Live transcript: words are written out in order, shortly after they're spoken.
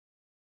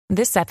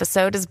This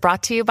episode is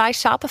brought to you by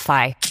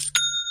Shopify.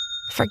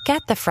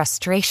 Forget the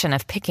frustration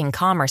of picking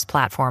commerce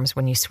platforms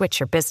when you switch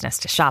your business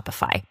to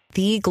Shopify,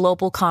 the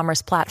global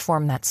commerce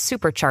platform that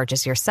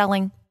supercharges your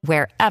selling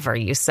wherever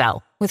you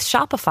sell. With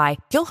Shopify,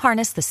 you'll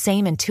harness the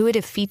same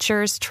intuitive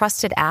features,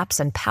 trusted apps,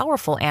 and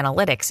powerful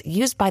analytics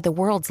used by the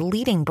world's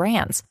leading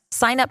brands.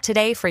 Sign up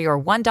today for your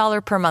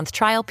 $1 per month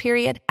trial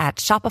period at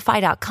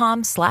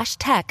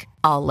shopify.com/tech,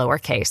 all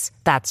lowercase.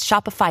 That's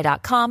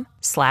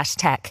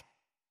shopify.com/tech.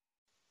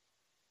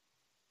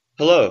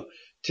 Hello.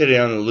 Today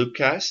on the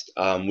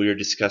Loopcast, we are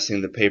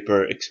discussing the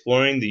paper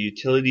Exploring the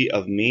Utility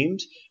of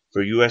Memes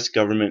for U.S.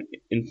 Government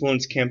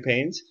Influence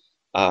Campaigns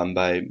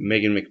by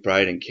Megan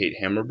McBride and Kate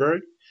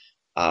Hammerberg.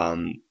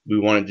 We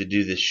wanted to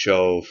do this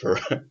show for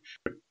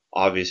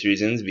obvious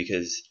reasons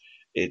because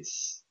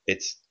it's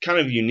kind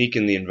of unique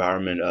in the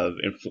environment of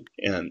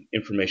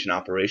information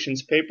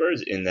operations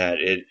papers in that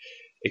it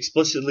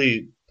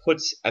explicitly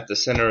puts at the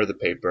center of the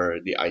paper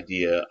the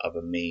idea of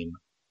a meme,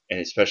 and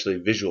especially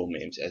visual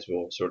memes, as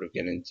we'll sort of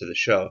get into the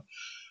show.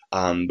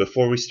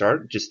 Before we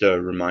start, just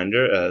a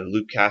reminder,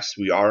 Loopcast,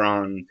 we are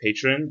on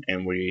Patreon,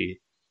 and we,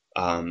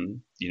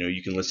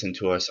 you can listen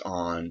to us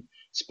on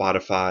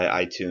Spotify,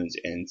 iTunes,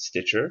 and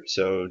Stitcher.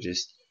 So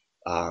just,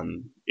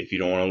 if you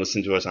don't want to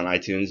listen to us on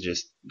iTunes,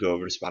 just go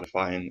over to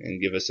Spotify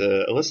and give us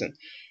a listen.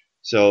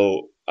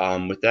 So,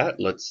 with that,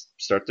 let's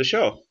start the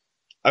show.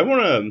 I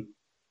want to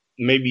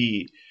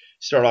maybe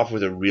start off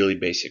with a really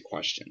basic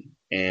question.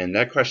 And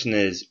that question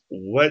is,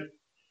 what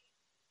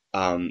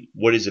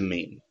is a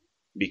meme?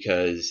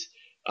 Because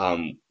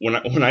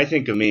when I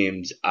think of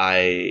memes,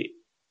 I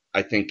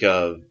think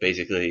of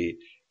basically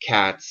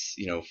cats,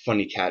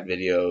 funny cat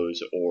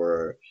videos,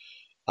 or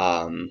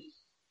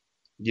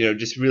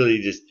just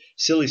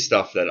silly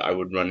stuff that I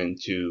would run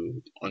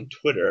into on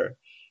Twitter.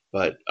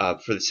 But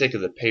for the sake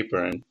of the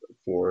paper and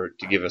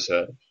to give us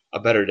a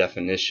better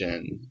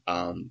definition,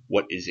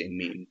 what is a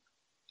meme?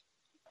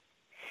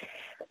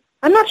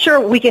 I'm not sure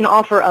we can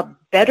offer a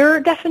better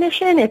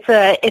definition. It's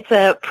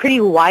a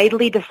pretty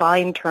widely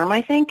defined term,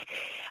 I think.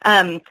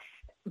 But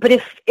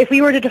if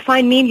we were to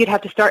define meme, you'd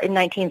have to start in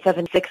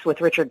 1976 with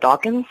Richard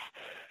Dawkins,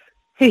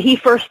 who he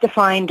first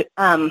defined.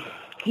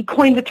 He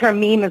coined the term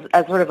meme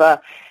as sort of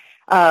a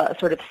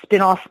sort of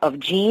spin-off of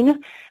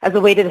gene, as a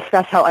way to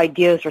discuss how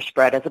ideas were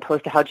spread as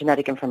opposed to how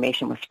genetic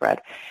information was spread.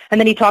 And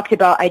then he talked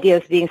about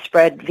ideas being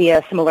spread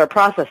via similar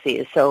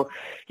processes. So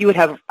you would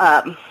have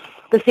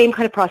the same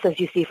kind of process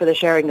you see for the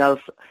sharing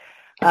of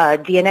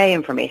DNA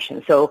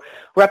information. So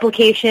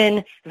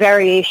replication,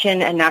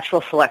 variation, and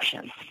natural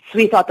selection. So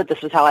we thought that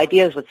this was how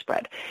ideas would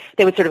spread.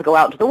 They would sort of go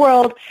out into the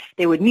world,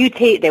 they would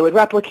mutate, they would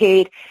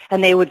replicate,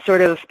 and they would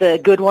the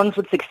good ones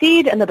would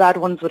succeed, and the bad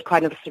ones would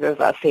kind of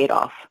fade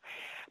off.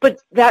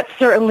 But that's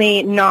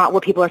certainly not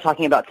what people are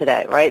talking about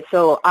today, right?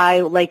 So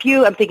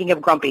I'm thinking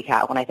of Grumpy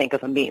Cat when I think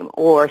of a meme,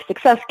 or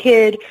Success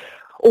Kid,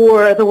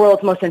 or The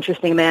World's Most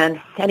Interesting Man,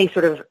 any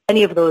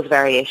of those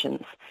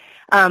variations.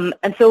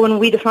 And so when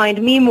we defined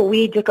meme,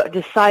 we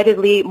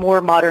decidedly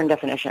more modern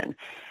definition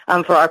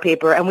for our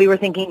paper, and we were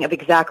thinking of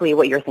exactly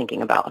what you're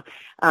thinking about.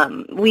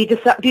 We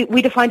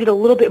defined it a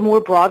little bit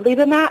more broadly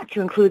than that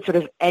to include sort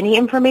of any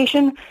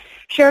information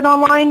shared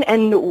online,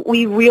 and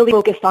we really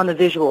focused on the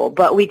visual,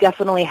 but we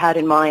definitely had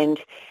in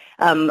mind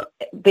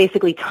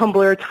basically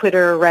Tumblr,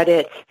 Twitter,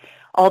 Reddit,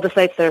 all the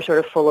sites that are sort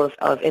of full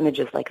of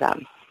images like that.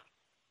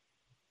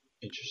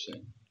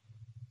 Interesting.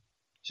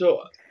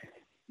 So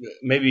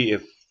maybe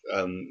if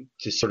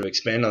to sort of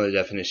expand on the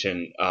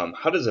definition,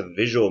 how does a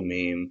visual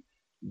meme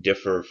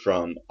differ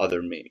from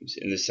other memes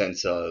in the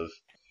sense of,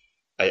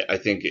 I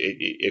think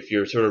if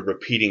you're sort of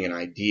repeating an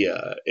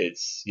idea,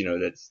 it's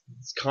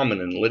common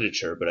in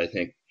literature, but I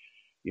think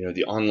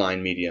the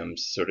online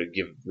mediums sort of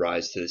give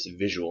rise to this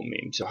visual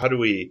meme. So how do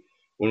we,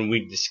 when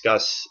we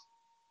discuss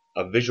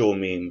a visual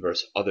meme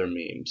versus other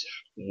memes,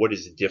 what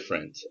is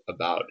different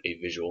about a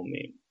visual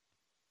meme?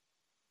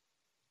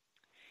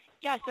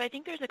 Yeah, so I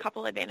think there's a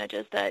couple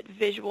advantages that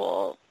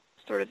visual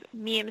sort of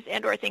memes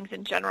and or things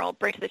in general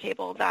bring to the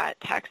table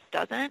that text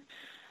doesn't.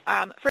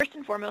 First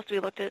and foremost, we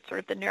looked at sort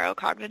of the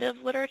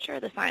neurocognitive literature,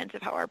 the science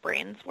of how our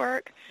brains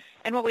work.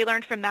 And what we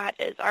learned from that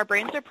is our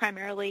brains are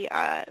primarily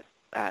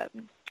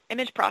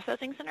image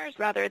processing centers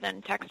rather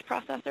than text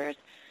processors.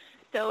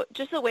 So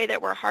just the way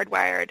that we're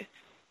hardwired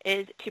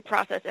is to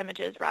process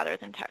images rather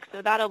than text.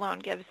 So that alone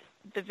gives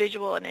the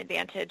visual an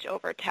advantage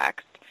over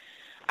text.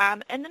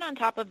 And then on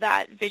top of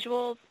that,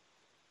 visuals,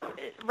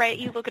 right,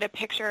 you look at a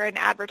picture in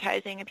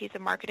advertising, a piece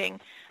of marketing,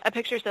 a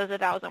picture says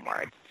 1,000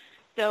 words.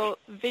 So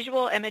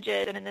visual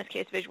images, and in this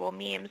case visual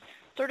memes,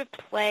 sort of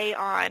play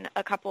on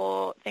a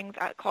couple things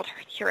called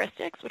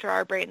heuristics, which are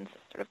our brain's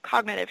sort of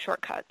cognitive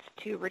shortcuts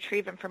to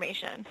retrieve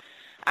information.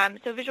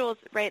 So visuals,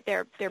 right,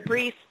 they're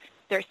brief,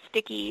 they're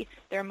sticky,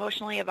 they're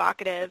emotionally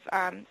evocative,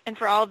 and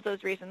for all of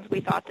those reasons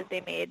we thought that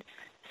they made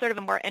sort of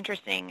a more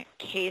interesting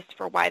case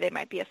for why they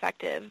might be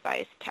effective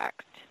vice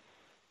text.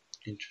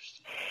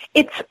 Interesting.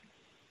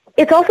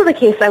 It's also the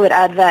case, I would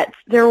add, that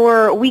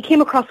we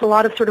came across a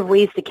lot of sort of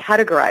ways to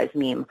categorize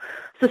meme.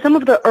 So some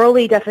of the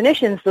early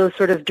definitions, those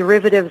sort of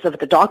derivatives of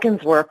the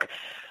Dawkins work,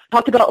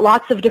 talked about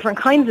lots of different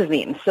kinds of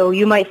memes. So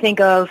you might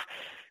think of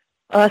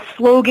a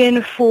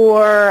slogan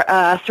for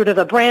sort of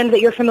a brand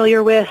that you're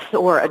familiar with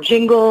or a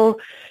jingle.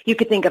 You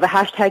could think of a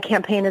hashtag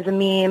campaign as a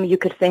meme. You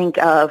could think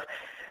of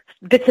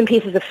bits and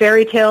pieces of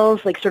fairy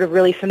tales, like sort of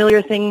really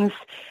familiar things.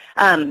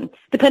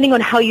 Depending on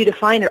how you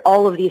define it,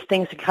 all of these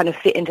things could kind of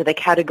fit into the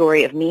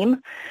category of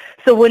meme.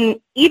 So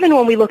even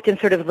when we looked in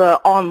sort of the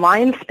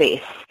online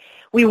space,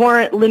 we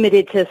weren't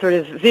limited to sort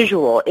of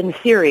visual. In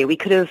theory, we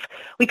could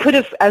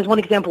have, as one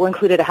example,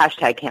 included a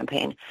hashtag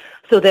campaign.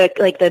 So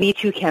like the Me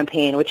Too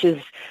campaign, which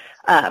is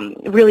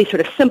really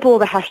sort of simple.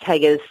 The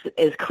hashtag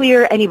is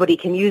clear. Anybody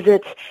can use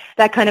it.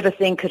 That kind of a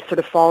thing could sort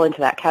of fall into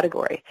that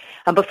category.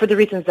 But for the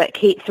reasons that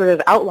Kate sort of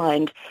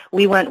outlined,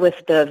 we went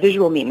with the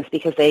visual memes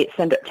because they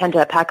tend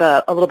to pack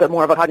a little bit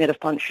more of a cognitive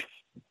punch.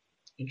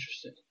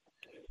 Interesting.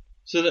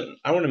 So then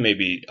I want to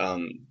maybe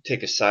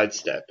take a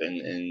sidestep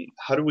and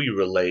how do we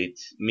relate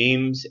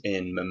memes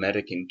and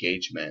memetic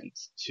engagement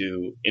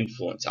to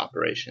influence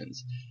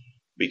operations?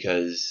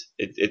 Because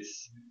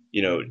it's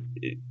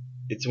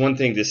one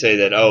thing to say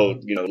that,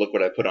 look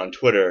what I put on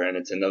Twitter, and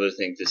it's another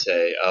thing to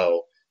say,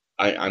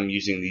 I'm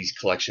using these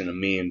collection of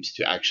memes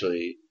to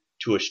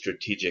a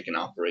strategic and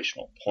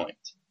operational point.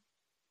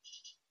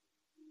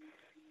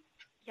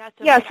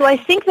 So I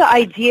think the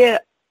idea.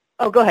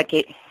 Oh, go ahead,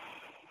 Kate.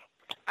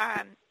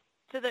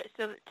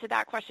 So to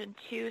that question,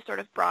 two sort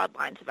of broad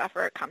lines of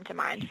effort come to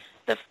mind.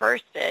 The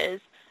first is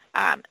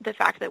the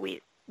fact that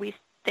we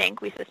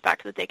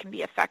suspect that they can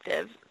be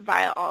effective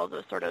via all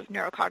those sort of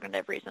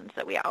neurocognitive reasons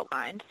that we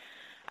outlined.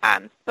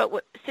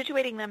 But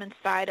situating them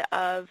inside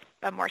of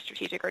a more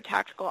strategic or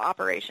tactical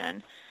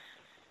operation,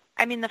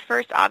 I mean, the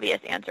first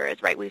obvious answer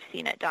is, right, we've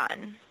seen it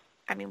done.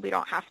 I mean,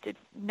 no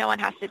one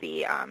has to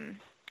be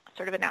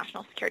sort of a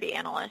national security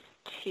analyst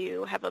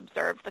to have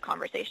observed the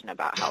conversation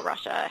about how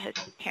Russia has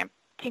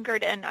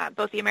tinkered in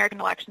both the American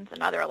elections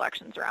and other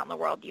elections around the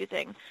world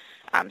using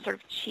sort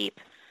of cheap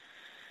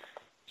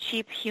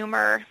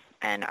humor,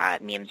 and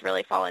memes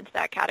really fall into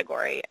that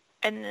category.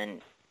 And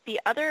then the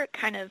other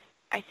kind of,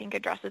 I think,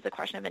 addresses the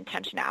question of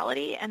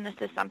intentionality, and this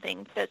is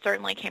something that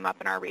certainly came up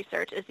in our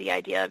research, is the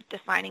idea of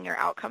defining your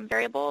outcome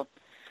variable.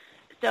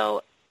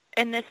 So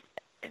in this,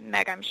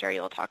 Meg, I'm sure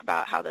you'll talk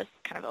about how this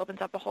kind of opens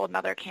up a whole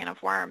other can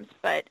of worms,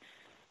 but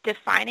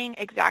defining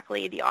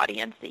exactly the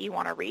audience that you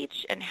want to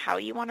reach and how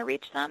you want to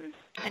reach them,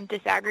 and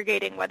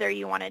disaggregating whether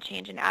you want to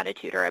change an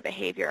attitude or a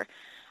behavior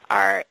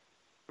are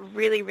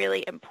really,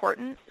 really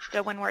important.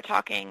 So when we're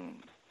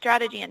talking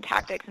strategy and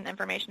tactics and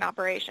information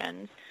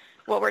operations,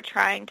 what we're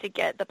trying to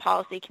get the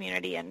policy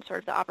community and sort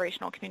of the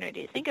operational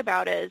community to think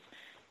about is,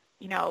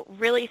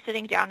 really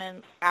sitting down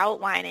and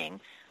outlining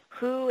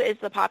who is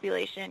the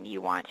population you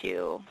want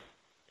to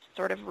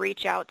sort of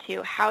reach out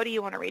to, how do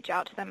you want to reach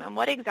out to them, and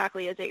what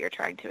exactly is it you're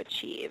trying to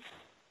achieve?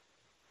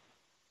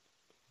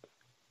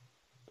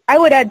 I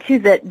would add, too,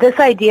 that this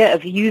idea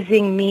of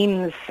using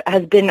memes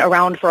has been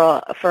around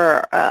for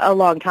a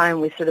long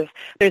time. There's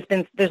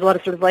a lot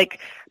of sort of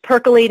like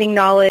percolating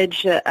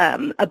knowledge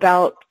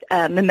about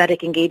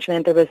memetic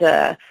engagement.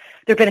 There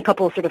have been a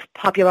couple of sort of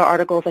popular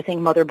articles. I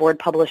think Motherboard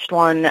published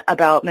one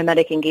about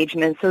memetic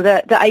engagement. So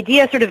the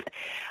idea sort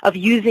of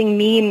using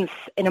memes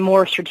in a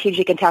more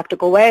strategic and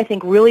tactical way, I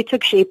think, really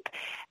took shape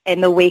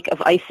in the wake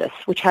of ISIS,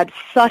 which had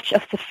such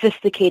a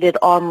sophisticated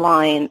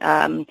online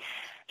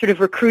sort of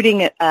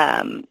recruiting.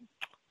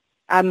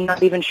 I'm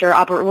not even sure.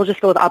 We'll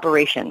just go with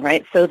operation,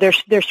 right? So they're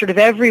sort of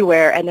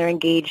everywhere, and they're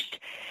engaged.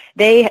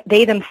 They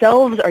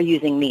themselves are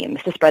using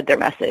memes to spread their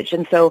message.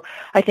 And so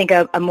I think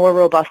a more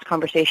robust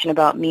conversation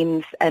about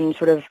memes and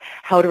sort of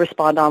how to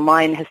respond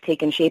online has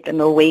taken shape in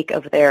the wake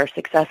of their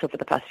success over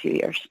the past few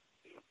years.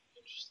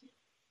 Interesting.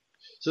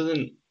 So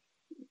then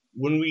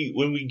when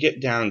we get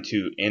down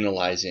to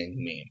analyzing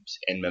memes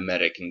and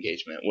memetic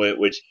engagement,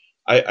 which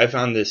I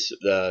found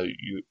the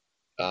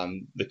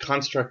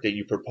construct that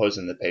you propose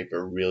in the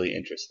paper really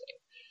interesting,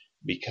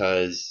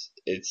 because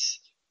it's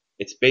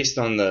based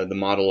on the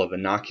model of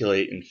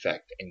inoculate,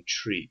 infect, and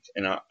treat.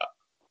 And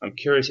I'm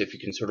curious if you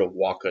can sort of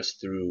walk us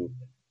through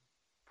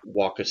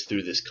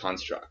this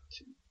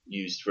construct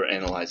used for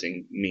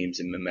analyzing memes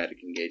and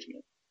memetic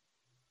engagement.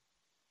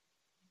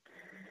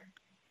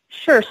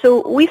 Sure.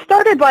 So we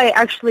started by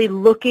actually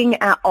looking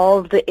at all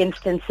of the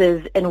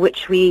instances in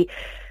which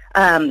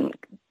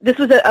this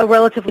was a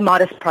relatively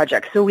modest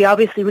project, so we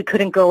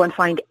couldn't go and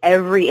find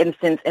every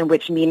instance in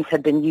which memes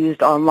had been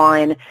used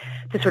online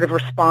to sort of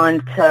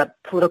respond to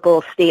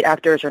political state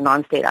actors or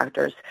non-state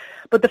actors.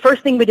 But the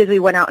first thing we did, we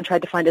went out and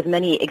tried to find as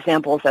many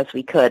examples as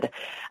we could.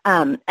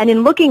 And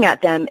in looking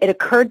at them, it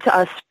occurred to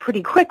us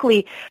pretty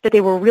quickly that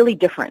they were really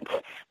different,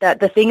 that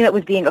the thing that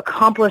was being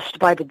accomplished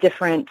by the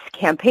different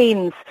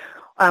campaigns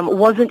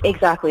wasn't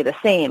exactly the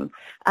same.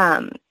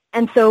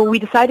 And so we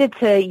decided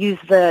to use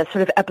the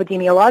sort of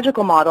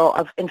epidemiological model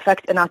of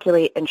infect,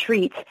 inoculate, and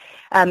treat.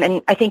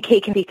 And I think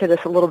Kate can speak to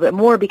this a little bit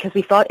more because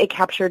we thought it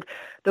captured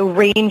the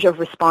range of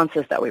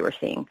responses that we were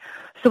seeing.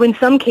 So in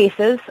some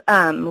cases,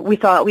 we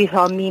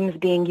saw memes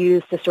being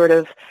used to sort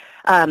of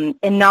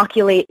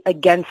inoculate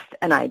against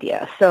an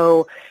idea.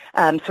 So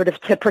sort of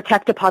to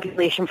protect a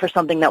population for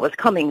something that was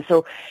coming.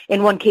 So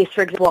in one case,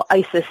 for example,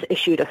 ISIS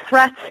issued a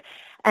threat,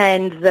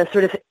 and the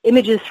sort of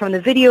images from the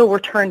video were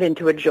turned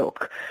into a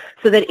joke.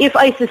 So that if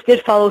ISIS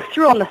did follow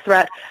through on the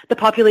threat, the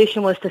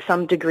population was to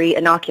some degree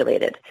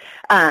inoculated.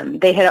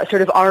 They had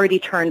sort of already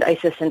turned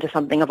ISIS into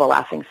something of a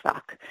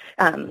laughingstock.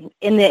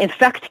 In the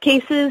infect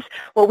cases,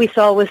 what we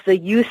saw was the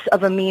use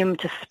of a meme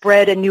to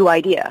spread a new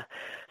idea.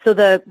 So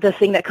the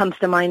thing that comes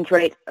to mind,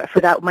 right, for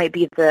that might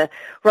be the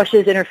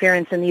Russia's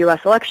interference in the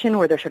U.S. election,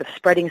 where they're sort of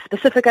spreading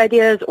specific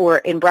ideas, or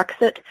in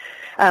Brexit,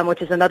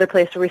 which is another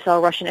place where we saw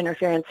Russian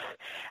interference.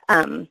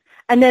 And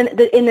then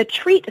in the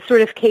treat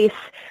sort of case,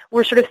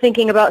 we're sort of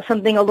thinking about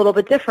something a little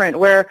bit different,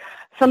 where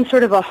some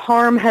sort of a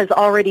harm has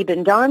already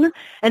been done,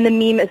 and the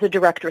meme is a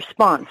direct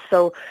response.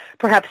 So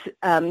perhaps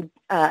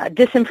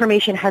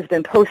disinformation has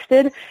been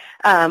posted.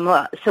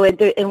 So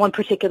in one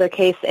particular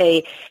case,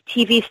 a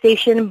TV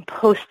station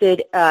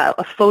posted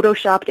a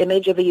photoshopped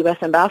image of a U.S.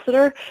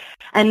 ambassador,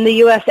 and the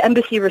U.S.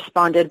 embassy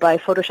responded by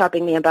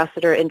photoshopping the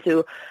ambassador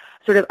into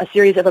sort of a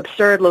series of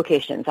absurd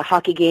locations, a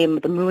hockey game,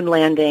 the moon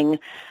landing,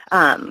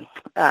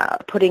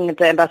 putting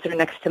the ambassador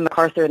next to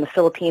MacArthur in the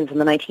Philippines in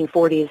the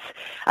 1940s.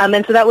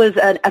 And so that was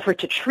an effort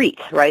to treat,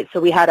 right? So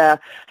we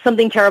had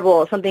something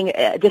terrible,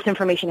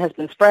 disinformation has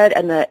been spread,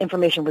 and the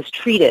information was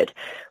treated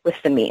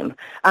with the meme.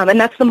 And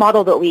that's the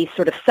model that we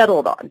sort of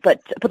settled on.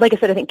 But like I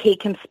said, I think Kate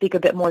can speak a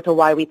bit more to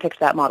why we picked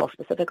that model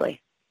specifically.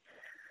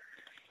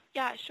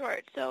 Yeah, sure.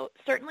 So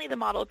certainly the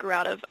model grew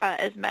out of,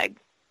 as Meg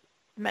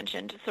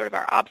mentioned, sort of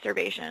our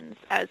observations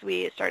as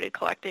we started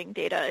collecting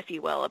data, if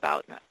you will,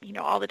 about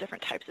all the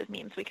different types of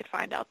memes we could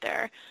find out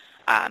there.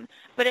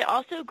 But it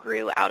also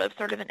grew out of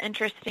sort of an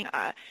interesting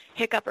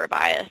hiccup or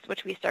bias,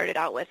 which we started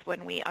out with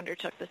when we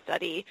undertook the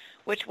study,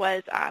 which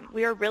was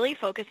we were really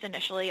focused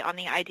initially on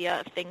the idea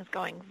of things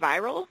going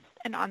viral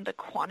and on the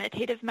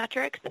quantitative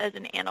metrics as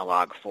an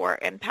analog for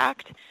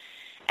impact.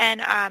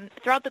 And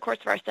throughout the course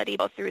of our study,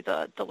 both through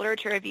the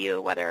literature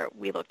review, whether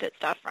we looked at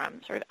stuff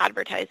from sort of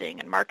advertising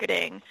and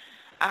marketing,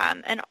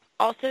 and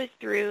also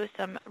through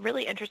some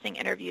really interesting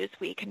interviews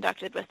we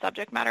conducted with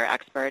subject matter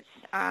experts.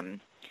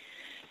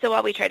 So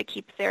while we try to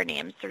keep their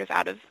names sort of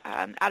out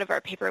of our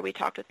paper, we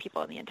talked with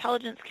people in the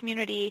intelligence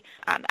community,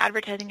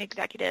 advertising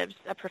executives,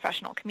 a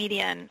professional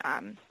comedian,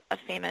 a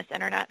famous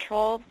internet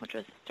troll, which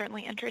was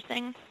certainly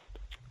interesting.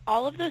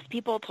 All of those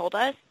people told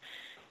us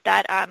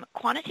that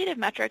quantitative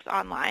metrics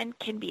online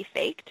can be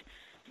faked,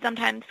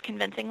 sometimes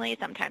convincingly,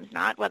 sometimes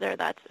not, whether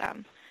that's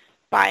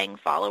buying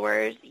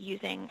followers,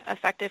 using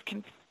effective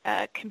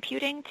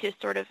computing to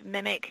sort of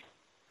mimic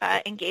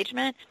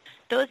engagement.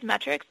 Those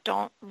metrics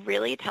don't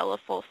really tell a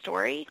full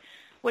story,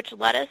 which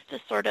led us to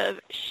sort of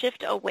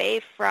shift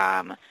away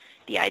from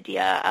the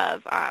idea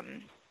of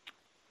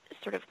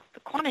sort of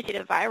the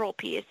quantitative viral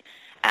piece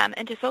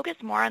and to focus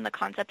more on the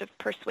concept of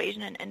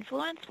persuasion and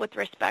influence with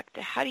respect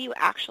to how do you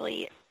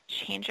actually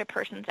change a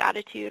person's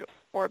attitude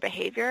or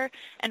behavior,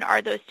 and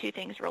are those two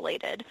things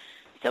related?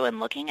 So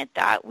in looking at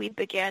that, we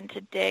began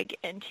to dig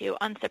into,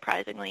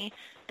 unsurprisingly,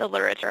 the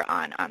literature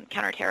on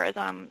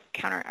counterterrorism,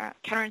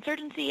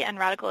 counterinsurgency, and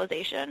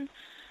radicalization.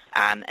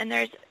 And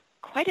there's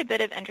quite a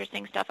bit of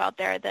interesting stuff out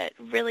there that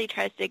really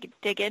tries to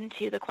dig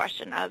into the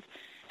question of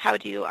how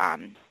do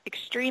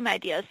extreme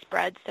ideas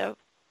spread. So,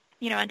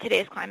 in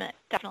today's climate,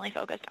 definitely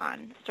focused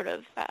on sort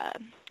of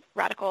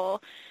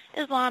radical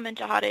Islam and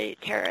jihadi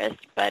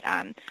terrorists, but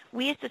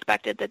we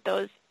suspected that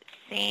those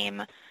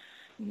same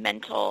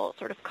mental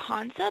sort of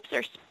concepts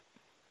are,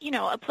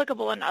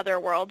 applicable in other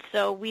worlds.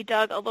 So we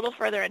dug a little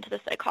further into the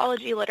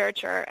psychology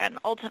literature and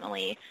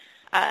ultimately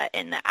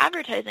in the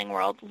advertising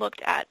world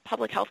looked at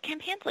public health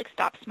campaigns like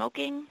Stop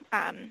Smoking.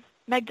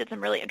 Meg did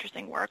some really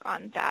interesting work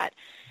on that.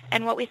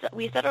 And what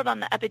we settled on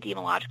the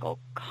epidemiological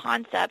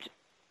concept,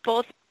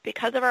 both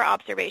because of our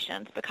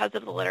observations, because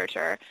of the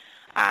literature,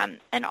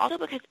 and also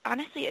because,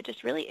 honestly,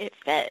 it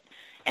fit.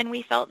 And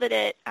we felt that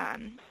it,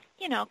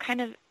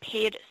 kind of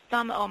paid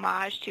some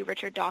homage to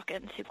Richard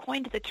Dawkins, who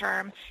coined the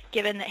term,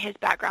 given that his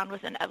background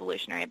was in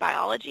evolutionary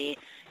biology,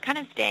 kind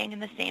of staying in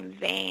the same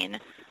vein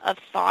of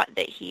thought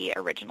that he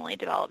originally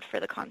developed for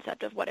the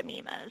concept of what a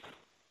meme is.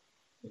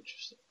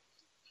 Interesting.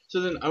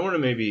 So then I want to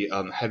maybe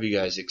have you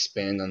guys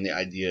expand on the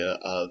idea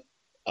of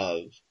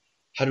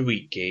how do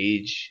we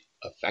gauge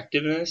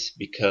effectiveness,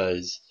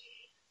 because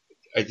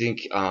I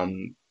think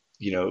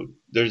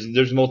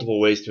there's multiple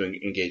ways to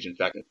engage in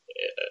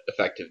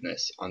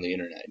effectiveness on the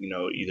internet.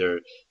 Either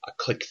a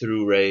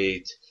click-through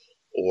rate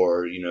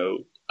or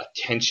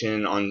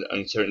attention on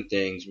certain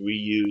things,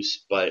 reuse.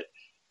 But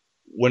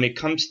when it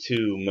comes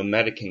to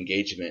mimetic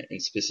engagement,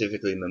 and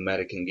specifically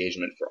mimetic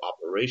engagement for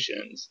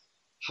operations,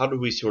 how do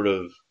we sort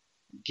of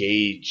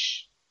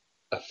gauge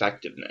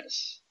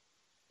effectiveness?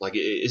 Like,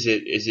 is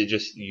it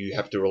just you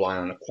have to rely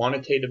on a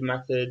quantitative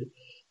method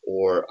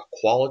or a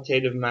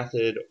qualitative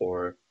method,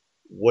 or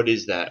what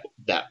is that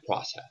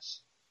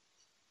process?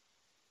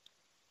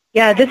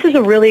 Yeah, this is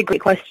a really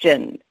great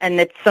question, and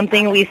it's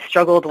something we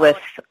struggled with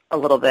a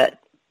little bit.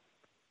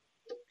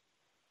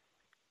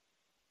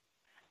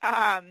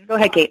 Go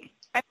ahead, Kate.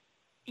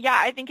 Yeah,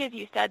 I think as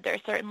you said,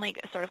 there's certainly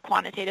sort of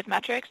quantitative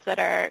metrics that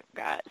are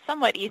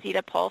somewhat easy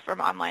to pull from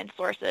online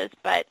sources,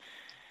 but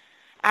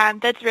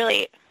that's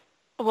really,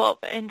 well,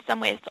 in some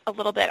ways a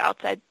little bit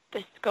outside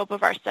the scope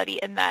of our study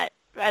in that,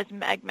 as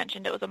Meg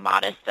mentioned, it was a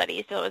modest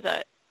study, so it was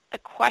a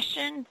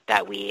question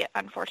that we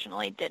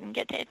unfortunately didn't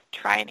get to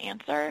try and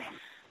answer,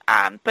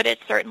 but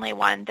it's certainly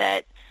one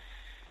that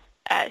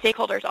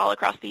stakeholders all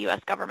across the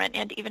U.S. government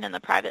and even in the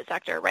private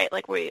sector, right,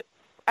 like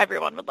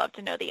everyone would love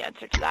to know the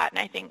answer to that, and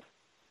I think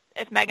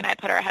if Meg and I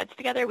put our heads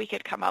together, we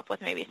could come up with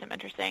maybe some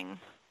interesting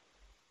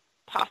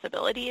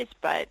possibilities,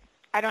 but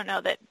I don't know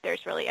that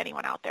there's really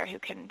anyone out there who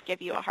can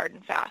give you a hard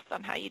and fast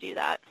on how you do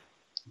that.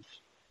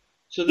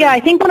 Yeah, I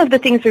think one of the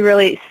things we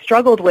really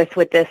struggled with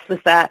this was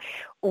that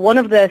one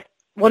of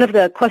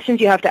the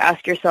questions you have to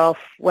ask yourself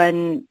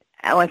when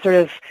sort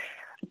of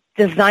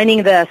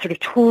designing the sort of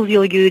tools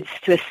you'll use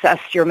to assess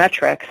your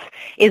metrics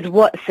is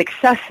what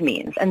success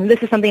means. And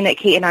this is something that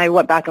Kate and I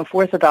went back and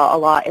forth about a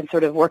lot in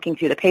sort of working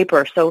through the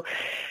paper. So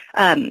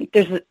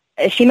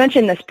she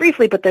mentioned this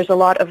briefly, but there's a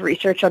lot of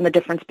research on the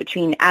difference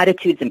between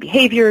attitudes and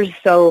behaviors.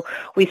 So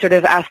we sort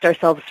of asked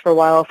ourselves for a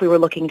while if we were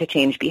looking to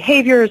change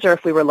behaviors or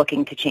if we were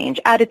looking to change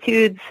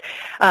attitudes.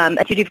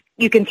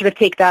 You can sort of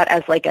take that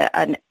as like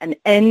an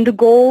end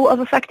goal of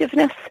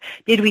effectiveness.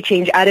 Did we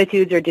change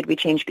attitudes or did we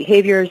change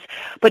behaviors?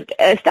 But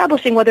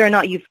establishing whether or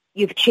not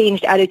you've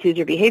changed attitudes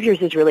or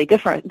behaviors is really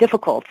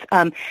difficult.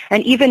 And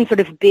even sort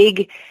of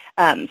big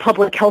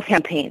public health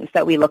campaigns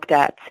that we looked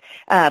at.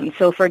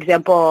 So, for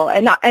example,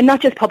 and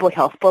not just public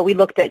health, but we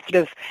looked at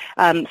sort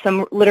of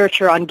some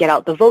literature on get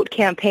out the vote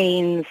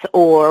campaigns,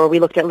 or we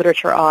looked at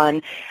literature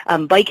on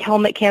bike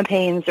helmet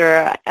campaigns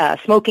or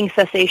smoking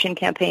cessation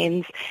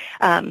campaigns.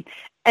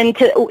 And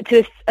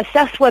to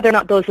assess whether or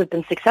not those have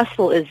been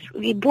successful is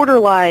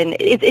borderline.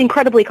 It's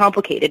incredibly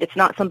complicated. It's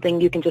not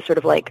something you can just sort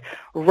of like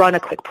run a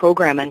quick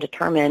program and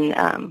determine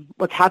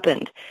what's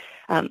happened.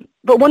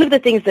 But one of the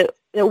things that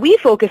we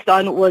focused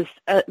on was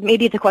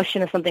maybe the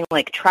question of something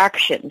like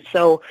traction.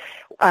 So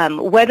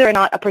whether or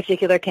not a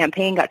particular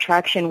campaign got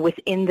traction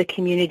within the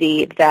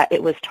community that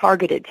it was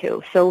targeted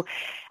to. So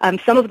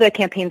some of the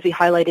campaigns we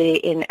highlighted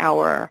in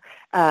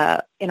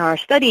our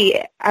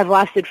study have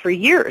lasted for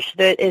years.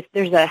 There's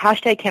a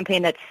hashtag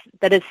campaign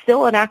that is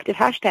still an active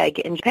hashtag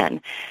in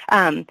Japan.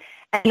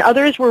 And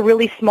others were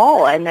really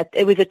small, and that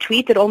it was a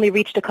tweet that only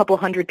reached a couple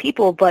hundred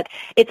people, but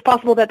it's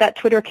possible that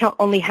Twitter account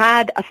only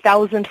had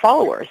 1,000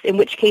 followers, in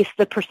which case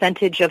the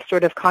percentage of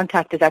sort of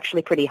contact is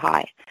actually pretty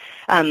high.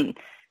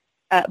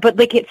 But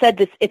like it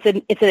said, it's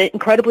an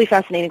incredibly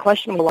fascinating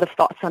question with a lot of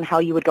thoughts on how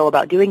you would go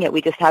about doing it.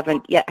 We just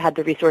haven't yet had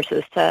the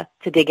resources to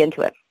dig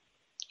into it.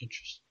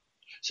 Interesting.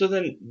 So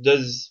then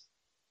does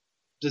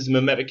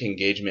mimetic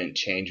engagement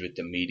change with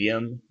the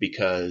medium?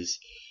 Because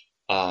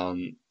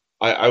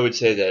I would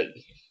say that,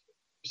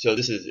 so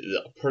this is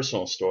a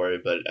personal story,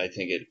 but I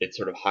think it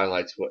sort of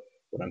highlights what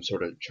I'm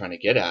sort of trying to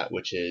get at,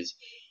 which is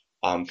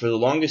for the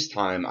longest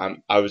time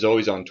I was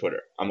always on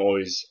Twitter. I'm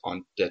always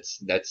on,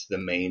 that's the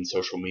main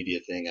social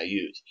media thing I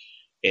use.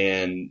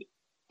 And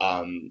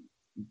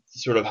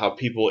sort of how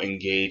people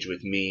engage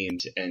with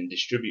memes and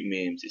distribute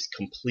memes is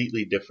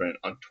completely different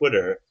on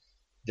Twitter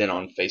than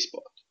on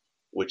Facebook,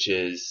 which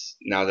is,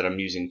 now that I'm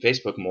using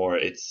Facebook more,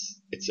 it's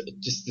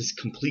just this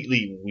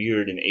completely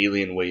weird and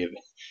alien way of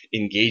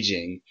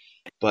engaging.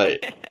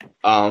 But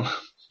I've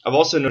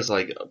also noticed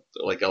like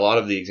a lot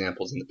of the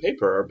examples in the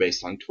paper are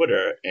based on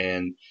Twitter,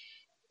 and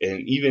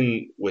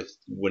even with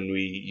when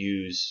we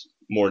use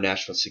more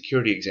national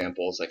security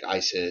examples like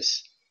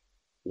ISIS,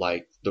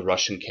 like the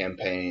Russian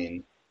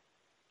campaign,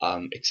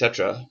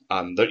 etc.,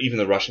 even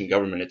the Russian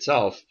government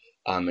itself,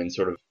 and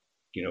sort of,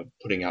 you know,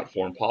 putting out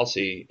foreign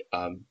policy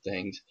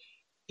things,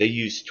 they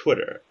use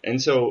Twitter.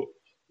 And so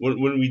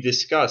when we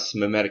discuss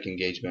mimetic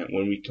engagement,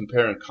 when we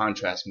compare and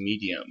contrast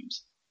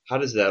mediums, how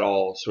does that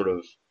all sort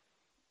of,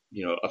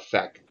 you know,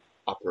 affect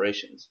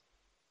operations?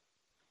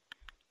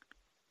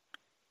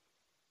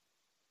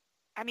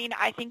 I mean,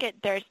 I think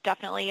there's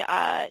definitely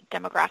a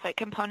demographic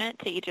component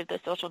to each of the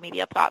social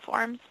media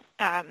platforms.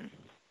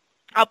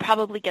 I'll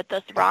probably get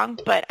this wrong,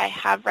 but I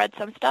have read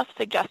some stuff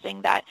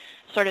suggesting that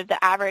sort of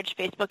the average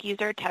Facebook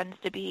user tends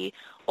to be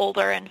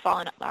older and fall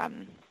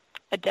in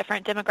a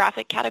different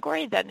demographic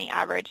category than the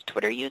average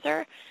Twitter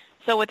user.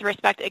 So with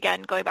respect,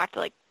 again, going back to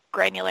like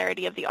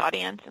granularity of the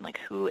audience and like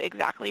who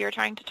exactly you're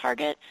trying to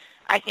target,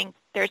 I think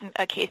there's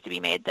a case to be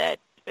made that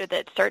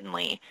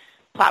certainly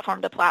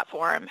platform to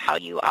platform, how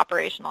you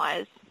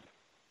operationalize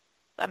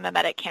a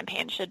mimetic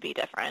campaign should be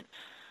different.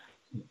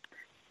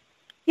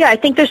 Yeah, I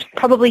think there's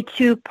probably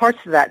two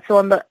parts to that. So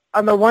on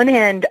the one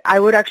hand, I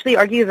would actually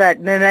argue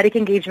that mimetic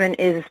engagement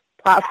is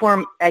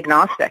platform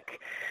agnostic.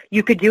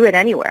 You could do it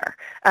anywhere.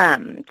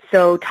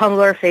 So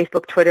Tumblr,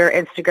 Facebook, Twitter,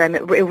 Instagram,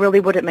 it really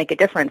wouldn't make a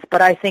difference.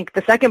 But I think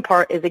the second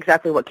part is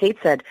exactly what Kate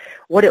said.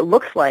 What it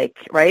looks like,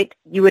 right?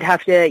 You would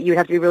have to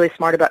be really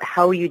smart about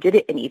how you did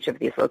it in each of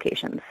these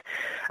locations.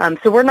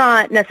 So we're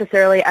not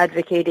necessarily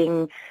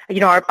advocating,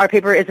 our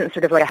paper isn't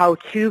sort of like a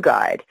how-to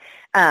guide.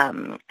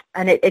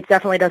 And it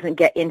definitely doesn't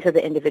get into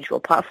the individual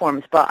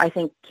platforms. But I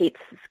think Kate's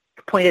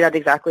pointed out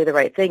exactly the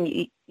right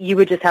thing. You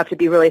would just have to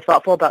be really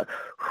thoughtful about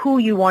who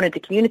you wanted to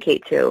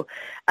communicate to,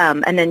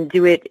 and then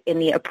do it in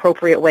the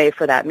appropriate way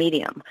for that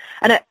medium.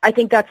 And I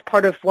think that's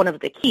part of one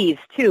of the keys,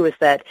 too, is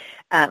that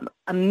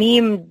a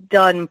meme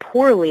done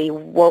poorly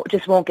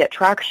won't get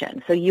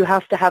traction. So you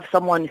have to have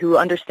someone who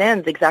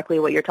understands exactly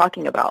what you're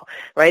talking about,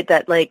 right?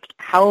 That, like,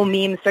 how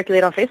memes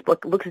circulate on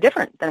Facebook looks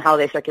different than how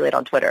they circulate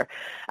on Twitter.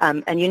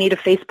 And you need a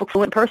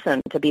Facebook-fluent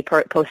person to be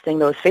posting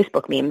those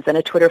Facebook memes and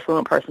a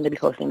Twitter-fluent person to be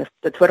posting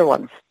the Twitter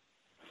ones.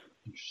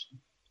 Interesting.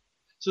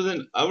 So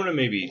then I want to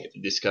maybe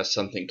discuss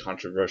something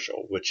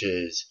controversial, which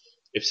is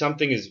if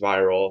something is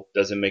viral,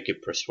 does it make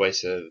it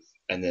persuasive,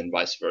 and then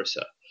vice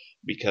versa?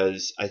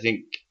 Because I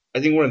think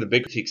one of the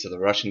big critiques of the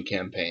Russian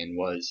campaign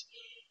was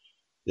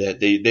that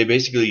they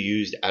basically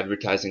used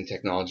advertising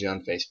technology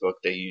on Facebook.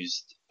 They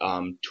used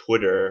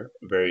Twitter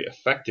very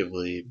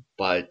effectively,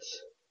 but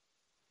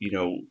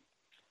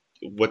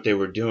what they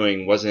were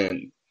doing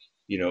wasn't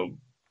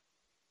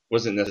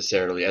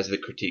necessarily, as the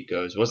critique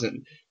goes,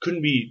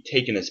 couldn't be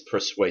taken as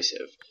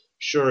persuasive.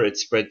 Sure, it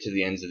spread to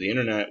the ends of the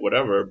internet,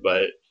 whatever,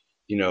 but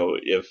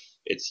if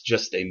it's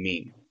just a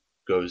meme,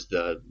 goes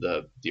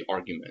the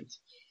argument.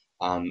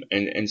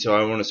 And so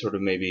I want to sort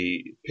of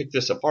maybe pick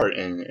this apart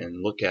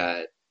and look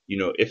at,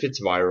 if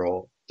it's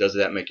viral, does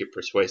that make it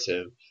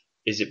persuasive?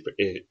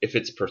 If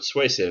it's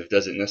persuasive,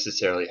 does it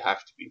necessarily have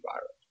to be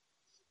viral?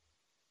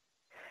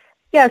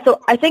 Yeah,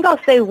 so I think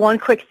I'll say one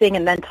quick thing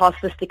and then toss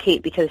this to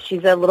Kate because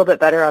she's a little bit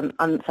better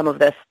on some of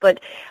this.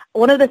 But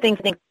one of the things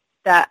I think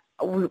that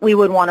we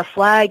would want to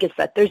flag is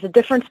that there's a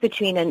difference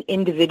between an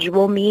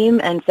individual meme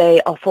and,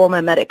 say, a full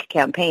memetic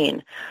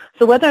campaign.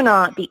 So whether or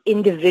not the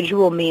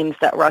individual memes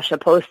that Russia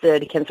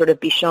posted can sort of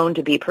be shown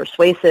to be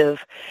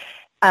persuasive,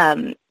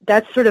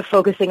 that's sort of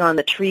focusing on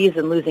the trees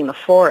and losing the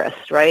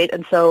forest, right?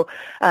 And so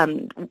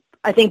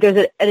I think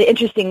there's an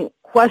interesting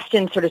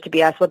question sort of to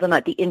be asked whether or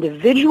not the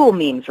individual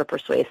memes were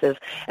persuasive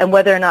and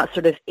whether or not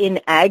sort of in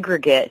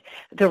aggregate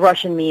the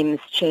Russian memes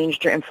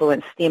changed or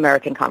influenced the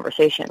American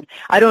conversation.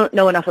 I don't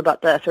know enough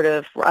about the sort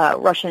of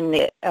Russian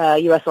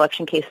U.S.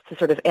 election case to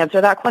sort of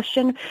answer that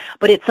question,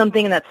 but it's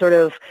something that's sort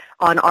of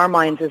on our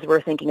minds as we're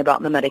thinking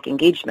about memetic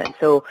engagement.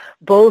 So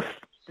both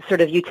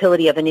sort of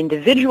utility of an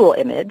individual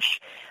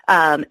image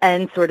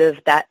and sort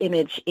of that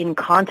image in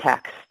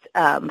context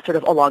sort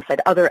of alongside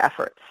other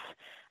efforts.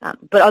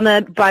 But on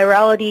the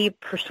virality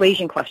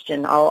persuasion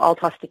question, I'll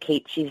toss to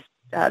Kate. She's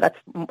that's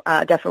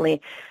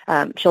definitely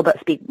she'll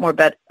speak more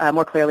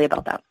clearly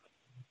about that.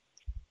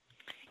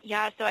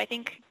 Yeah. So I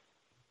think,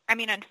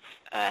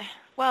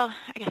 well,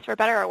 I guess for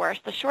better or worse,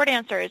 the short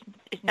answer is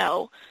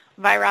no.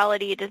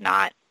 Virality does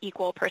not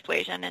equal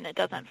persuasion, and it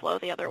doesn't flow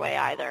the other way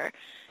either.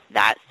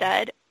 That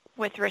said,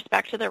 with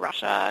respect to the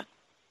Russia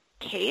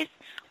case,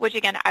 which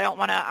again I don't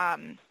want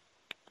to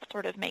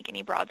sort of make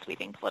any broad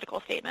sweeping political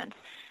statements.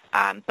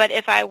 But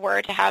if I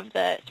were to have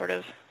the sort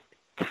of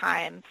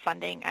time,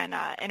 funding, and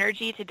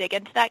energy to dig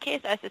into that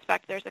case, I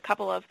suspect there's a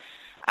couple of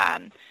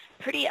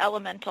pretty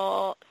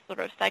elemental sort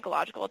of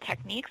psychological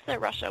techniques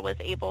that Russia was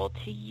able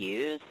to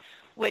use,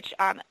 which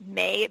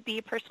may be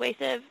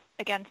persuasive.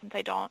 Again, since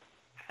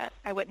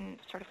I wouldn't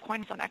sort of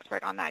coin as an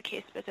expert on that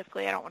case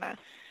specifically. I don't want to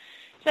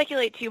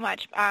speculate too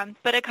much,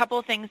 but a couple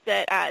of things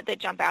that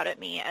jump out at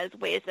me as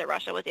ways that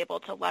Russia was able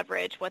to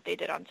leverage what they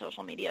did on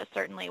social media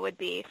certainly would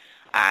be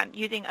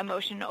using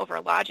emotion over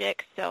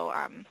logic. So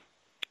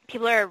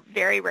people are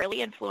very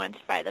rarely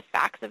influenced by the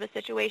facts of a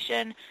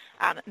situation.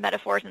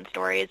 Metaphors and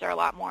stories are a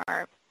lot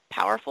more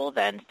powerful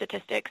than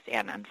statistics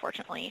and,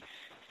 unfortunately,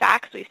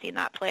 facts. We've seen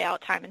that play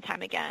out time and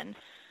time again.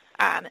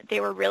 They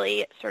were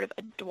really sort of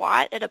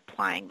adroit at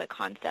applying the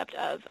concept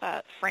of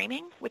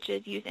framing, which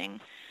is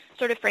using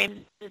sort of frames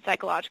as a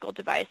psychological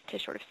device to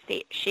sort of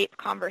shape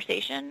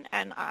conversation.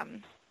 And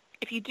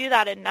if you do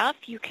that enough,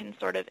 you can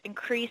sort of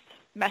increase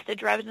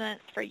message resonance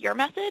for your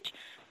message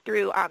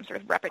through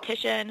sort of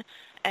repetition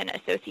and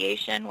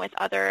association with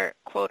other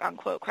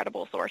quote-unquote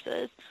credible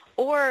sources.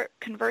 Or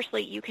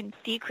conversely, you can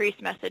decrease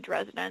message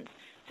resonance,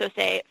 so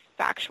say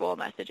factual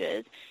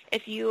messages,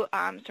 if you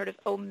sort of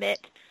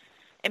omit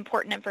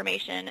important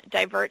information,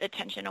 divert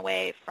attention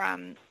away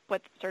from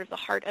what sort of the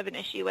heart of an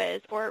issue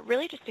is, or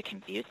really just to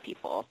confuse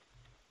people.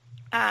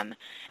 And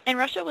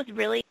Russia was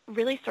really,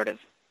 really sort of,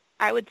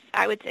 I would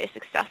say,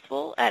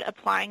 successful at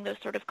applying those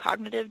sort of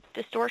cognitive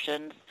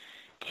distortions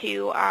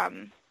to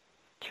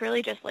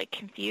really just like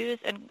confuse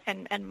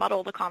and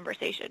muddle the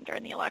conversation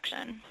during the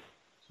election.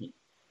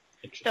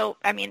 So,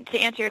 I mean, to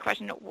answer your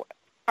question,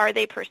 are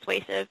they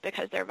persuasive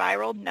because they're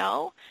viral?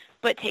 No,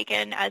 but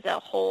taken as a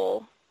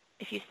whole,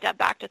 if you step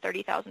back to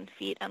 30,000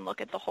 feet and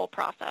look at the whole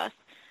process,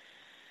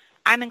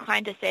 I'm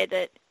inclined to say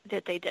that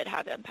they did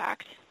have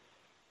impact.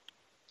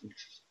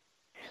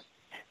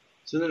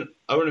 So then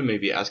I want to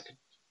maybe ask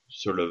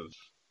sort of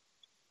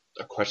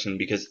a question,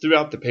 because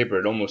throughout the paper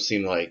it almost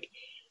seemed like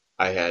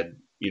I had,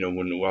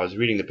 when I was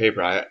reading the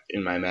paper,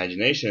 in my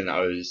imagination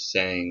I was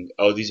saying,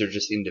 oh, these are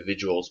just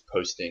individuals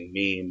posting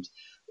memes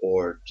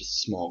or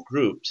just small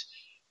groups.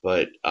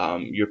 But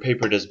your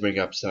paper does bring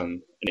up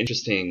an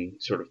interesting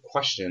sort of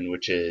question,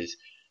 which is,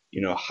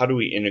 how do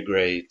we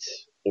integrate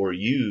or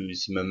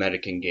use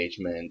memetic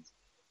engagement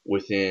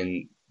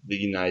within the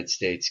United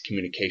States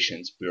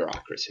communications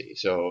bureaucracy?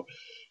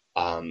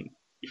 Um,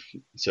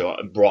 so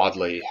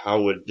broadly,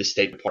 how would the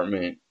State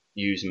Department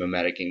use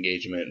memetic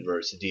engagement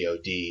versus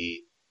DoD,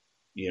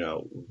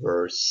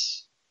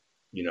 versus,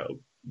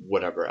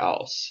 whatever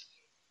else?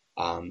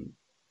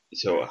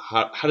 So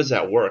how does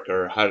that work,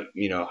 or how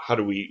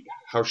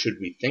should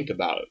we think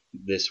about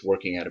this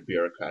working at a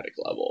bureaucratic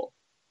level?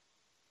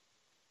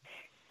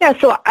 Yeah,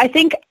 so I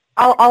think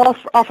I'll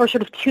offer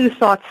sort of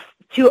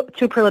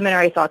two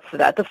preliminary thoughts to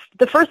that.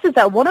 The first is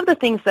that one of the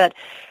things that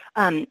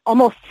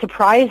almost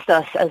surprised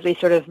us as we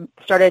sort of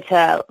started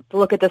to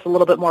look at this a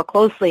little bit more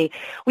closely,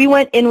 we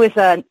went in with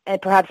a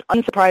perhaps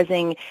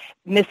unsurprising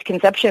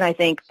misconception, I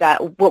think,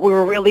 that what we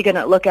were really going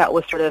to look at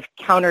was sort of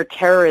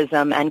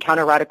counterterrorism and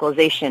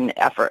counter-radicalization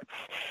efforts.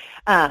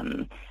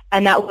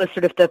 And that was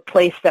sort of the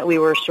place that we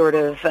were sort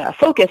of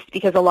focused,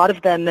 because a lot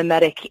of the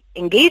memetic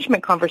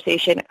engagement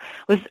conversation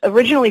was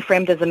originally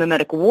framed as a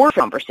memetic war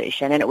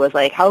conversation, and it was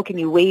like, how can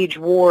you wage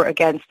war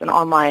against an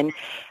online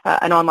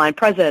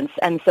presence?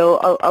 And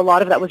so a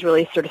lot of that was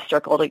really sort of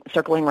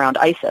circling around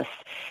ISIS.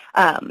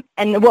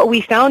 And what we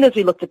found as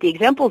we looked at the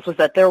examples was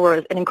that there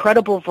was an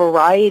incredible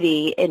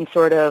variety in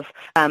sort of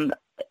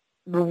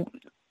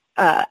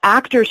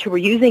actors who were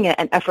using it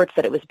and efforts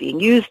that it was being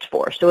used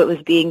for. So it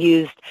was being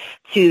used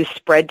to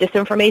spread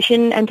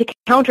disinformation and to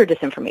counter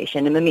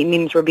disinformation. And the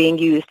memes were being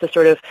used to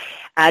sort of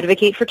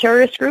advocate for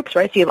terrorist groups,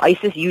 right? So you have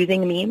ISIS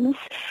using memes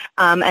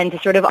and to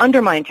sort of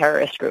undermine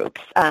terrorist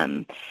groups.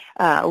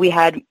 We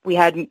had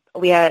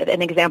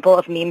an example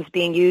of memes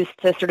being used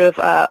to sort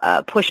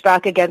of push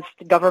back against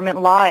a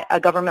government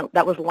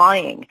that was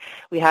lying.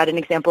 We had an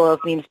example of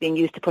memes being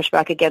used to push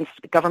back against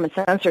government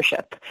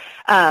censorship.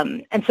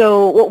 And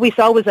so what we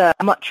saw was a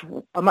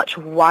much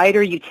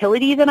wider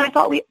utility than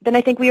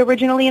I think we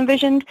originally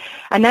envisioned.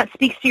 And that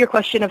speaks to your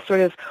question of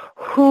sort of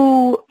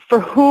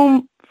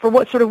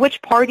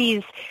which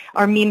parties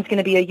are memes going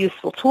to be a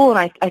useful tool.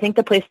 And I think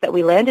the place that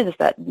we landed is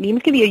that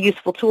memes can be a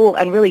useful tool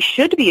and really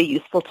should be a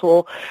useful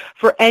tool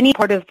for any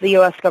part of the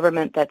U.S.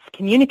 government that's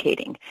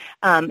communicating,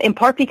 in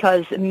part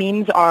because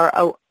memes are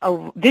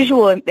a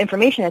visual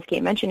information, as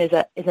Kate mentioned,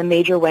 is a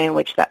major way in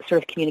which that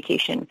sort of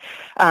communication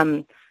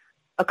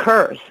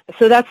occurs.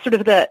 So that's sort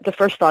of the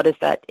first thought, is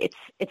that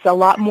it's a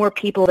lot more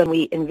people than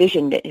we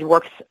envisioned. It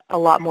works a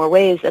lot more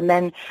ways. And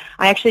then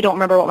I actually don't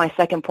remember what my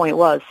second point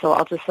was, so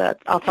I'll just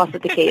I'll toss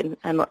it to Kate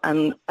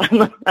and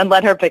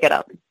let her pick it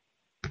up.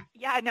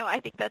 Yeah, no,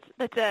 I think that's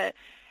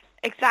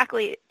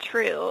exactly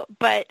true,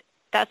 but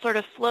that sort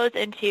of flows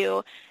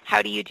into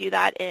how do you do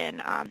that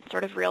in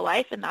sort of real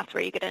life, and that's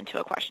where you get into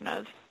a question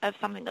of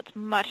something that's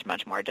much,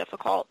 much more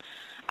difficult,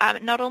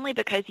 not only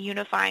because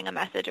unifying a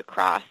message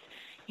across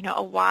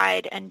a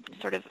wide and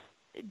sort of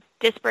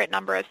disparate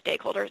number of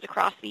stakeholders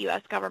across the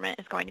U.S. government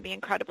is going to be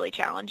incredibly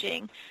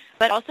challenging,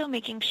 but also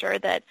making sure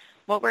that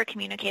what we're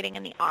communicating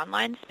in the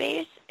online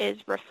space is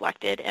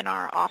reflected in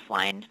our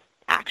offline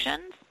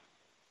actions,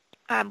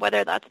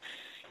 whether that's,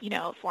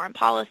 foreign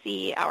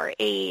policy, our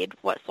aid,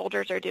 what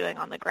soldiers are doing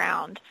on the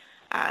ground.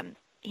 As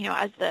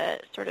the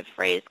sort of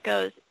phrase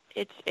goes,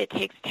 it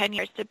takes 10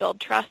 years to build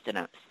trust and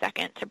a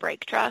second to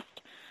break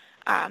trust.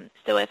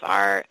 So if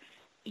our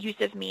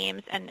use of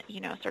memes and,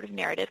 sort of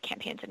narrative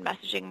campaigns and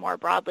messaging more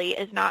broadly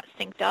is not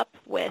synced up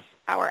with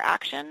our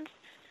actions,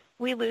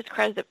 we lose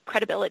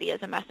credibility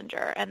as a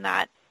messenger, and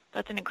that's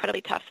an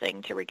incredibly tough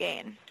thing to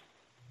regain.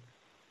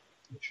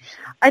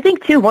 I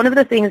think, too, one of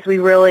the things we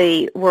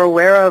really were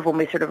aware of when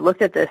we sort of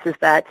looked at this is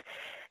that,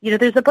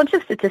 there's a bunch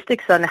of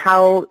statistics on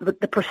how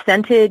the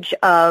percentage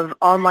of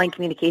online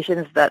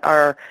communications that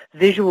are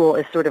visual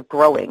is sort of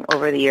growing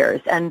over the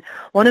years. And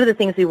one of the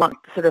things we want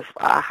sort of,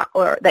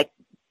 or that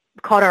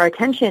caught our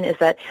attention, is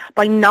that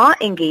by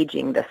not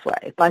engaging this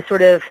way, by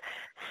sort of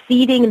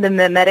ceding the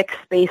memetic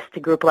space to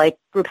groups like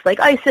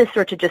ISIS,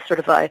 or to just sort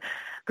of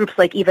groups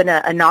like even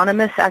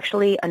Anonymous.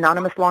 Actually,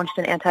 Anonymous launched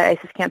an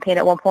anti-ISIS campaign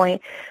at one point.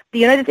 The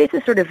United States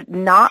is sort of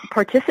not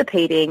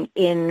participating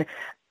in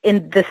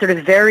the sort of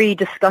very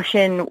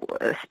discussion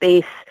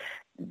space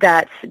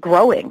that's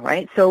growing,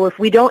 right? So if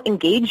we don't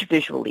engage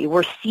visually,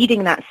 we're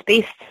ceding that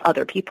space to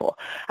other people.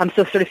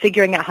 So sort of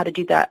figuring out how to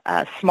do that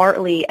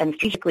smartly and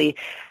strategically,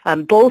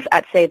 both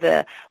at, say,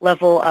 the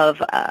level of,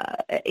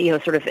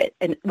 sort of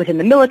within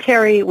the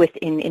military,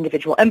 within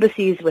individual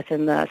embassies,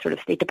 within the sort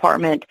of State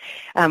Department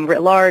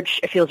writ large,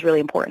 it feels really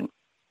important.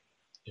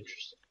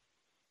 Interesting.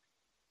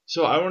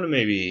 So I want to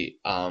maybe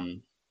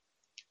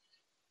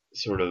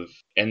sort of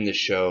end the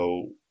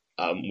show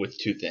with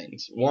two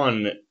things.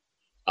 One,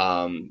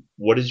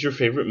 what is your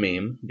favorite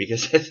meme?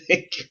 Because I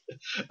think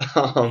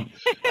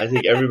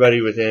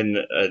everybody within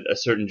a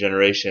certain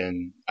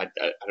generation, I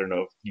don't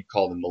know if you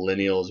call them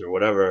millennials or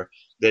whatever,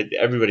 that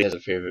everybody has a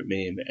favorite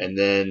meme. And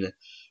then,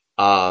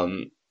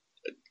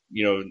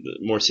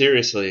 more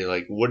seriously,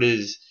 like, what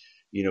is,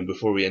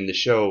 before we end the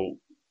show,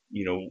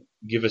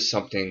 give us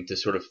something to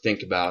sort of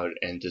think about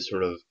and to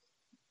sort of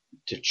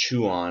to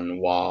chew on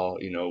while,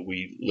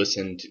 we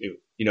listen to,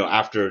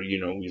 after,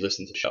 we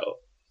listen to the show?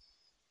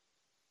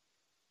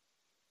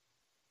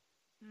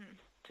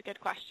 It's a good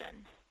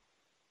question.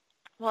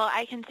 Well,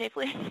 I can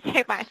safely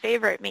say my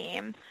favorite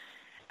meme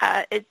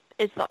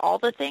is the All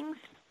the Things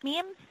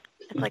meme.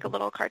 It's like a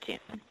little cartoon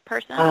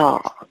person.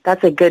 Oh,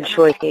 that's a good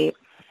choice, Kate.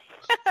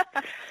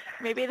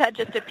 Maybe that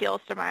just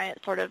appeals to my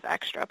sort of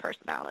extra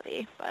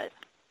personality, but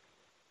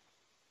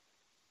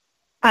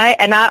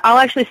I'll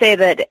actually say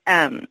that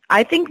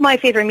I think my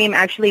favorite meme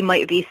actually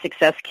might be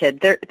Success Kid.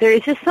 There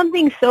is just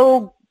something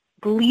so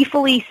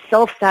gleefully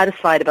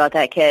self-satisfied about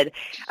that kid,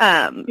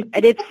 and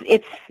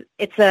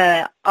it's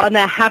on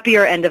the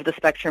happier end of the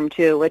spectrum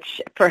too,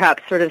 which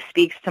perhaps sort of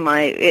speaks to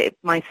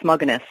my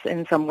smugness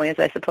in some ways,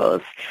 I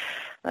suppose.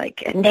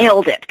 Like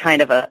nailed it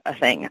kind of a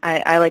thing.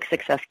 I like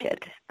Success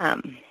Kid.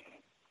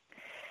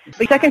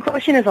 The second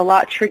question is a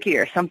lot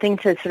trickier, something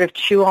to sort of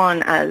chew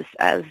on as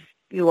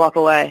you walk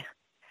away.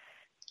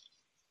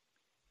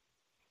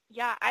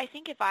 Yeah, I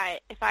think if I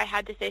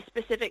had to say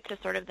specific to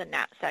sort of the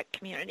NatSec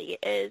community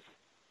is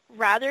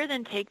rather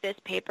than take this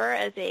paper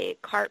as a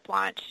carte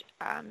blanche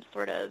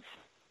sort of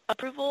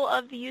approval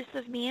of the use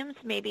of memes,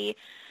 maybe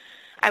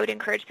I would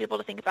encourage people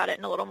to think about it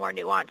in a little more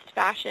nuanced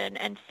fashion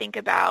and think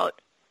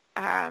about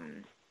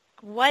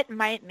what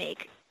might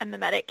make a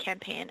memetic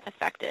campaign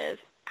effective.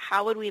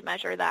 How would we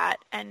measure that?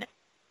 And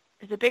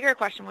the bigger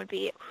question would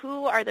be,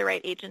 who are the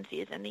right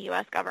agencies in the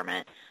U.S.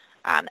 government,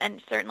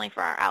 and certainly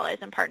for our allies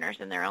and partners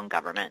in their own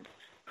governments,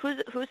 who's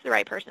the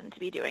right person to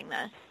be doing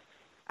this?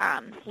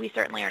 We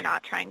certainly are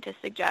not trying to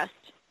suggest,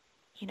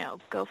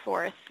 go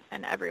forth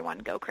and everyone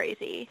go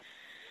crazy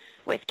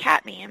with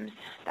cat memes.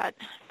 That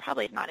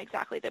probably is not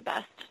exactly the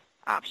best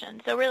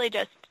option. So really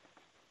just,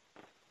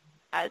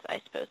 as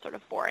I suppose sort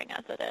of boring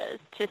as it is,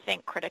 to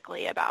think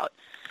critically about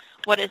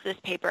what does this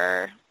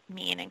paper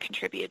mean and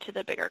contribute to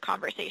the bigger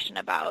conversation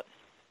about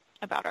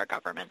our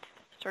government's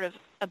sort of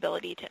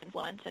ability to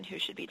influence and who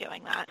should be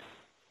doing that.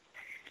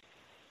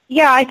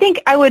 Yeah, I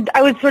think I would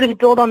sort of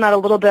build on that a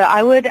little bit.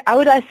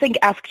 I think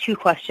ask two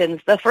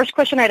questions. The first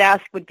question I'd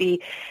ask would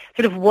be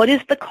sort of what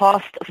is the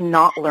cost of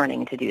not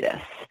learning to do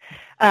this?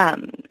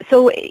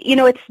 So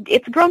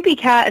it's Grumpy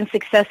Cat and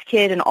Success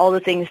Kid and all the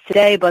things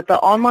today, but the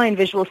online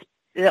visual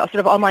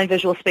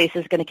space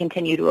is going to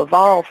continue to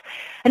evolve.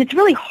 And it's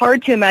really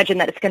hard to imagine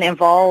that it's going to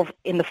evolve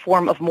in the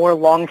form of more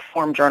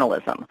long-form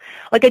journalism.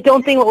 Like, I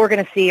don't think what we're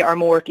going to see are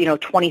more,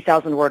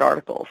 20,000-word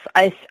articles.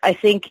 I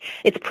think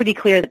it's pretty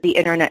clear that the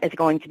Internet is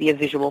going to be a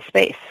visual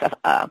space,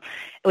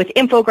 with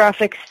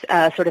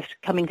infographics sort of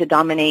coming to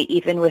dominate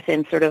even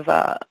within sort of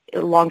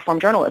long-form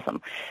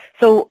journalism.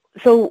 So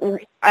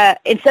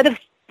instead of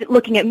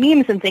looking at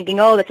memes and thinking,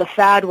 oh, that's a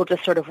fad, we'll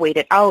just sort of wait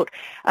it out,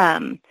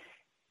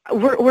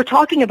 we're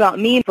talking about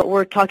memes, but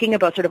we're talking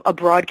about sort of a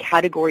broad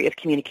category of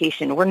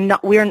communication.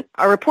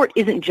 Our report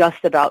isn't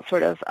just about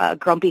sort of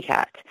Grumpy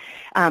Cat.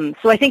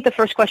 So I think the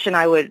first question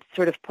I would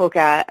sort of poke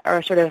at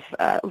or sort of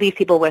leave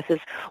people with is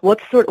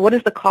what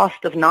is the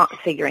cost of not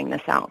figuring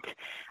this out?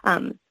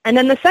 And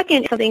then the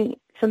second,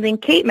 something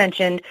Kate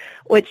mentioned,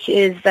 which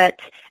is that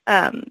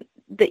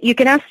you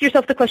can ask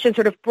yourself the question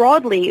sort of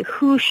broadly,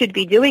 who should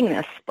be doing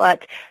this?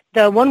 But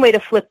the one way to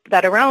flip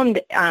that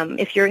around,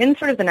 if you're in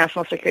sort of the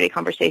national security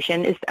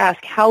conversation, is to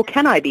ask, how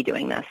can I be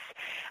doing this?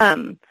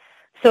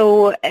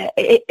 So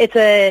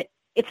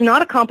it's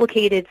not a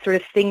complicated sort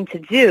of thing to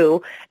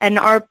do, and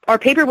our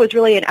paper was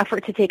really an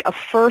effort to take a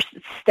first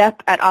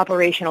step at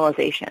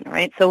operationalization,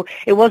 right? So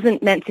it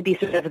wasn't meant to be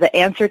sort of the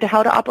answer to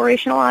how to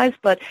operationalize,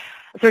 but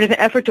sort of an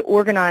effort to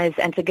organize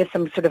and to give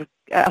some sort of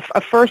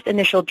a first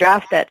initial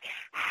draft at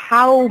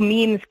how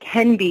memes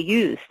can be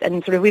used.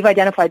 And sort of we've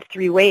identified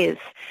three ways.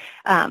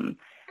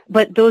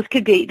 But those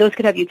could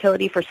have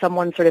utility for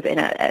someone sort of in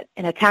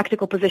a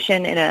tactical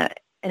position in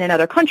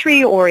another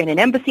country, or in an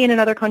embassy in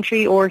another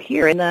country, or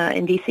here in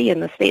DC in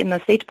the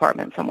State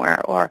Department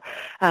somewhere, or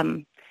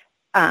and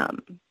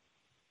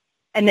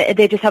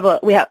they just have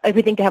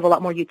we think they have a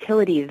lot more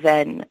utility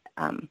than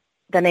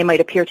they might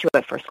appear to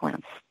at first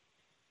glance.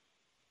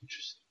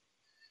 Interesting.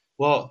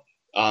 Well,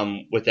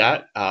 with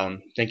that,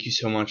 thank you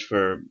so much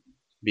for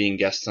being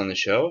guests on the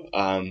show.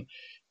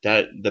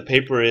 That the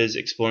paper is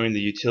exploring the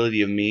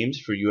utility of memes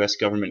for U.S.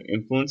 government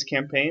influence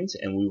campaigns,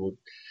 and we will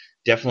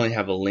definitely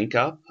have a link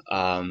up.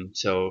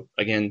 So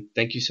again,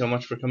 thank you so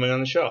much for coming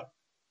on the show.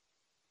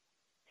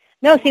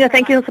 No, Sina,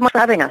 thank you so much for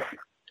having us.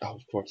 Oh,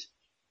 of course.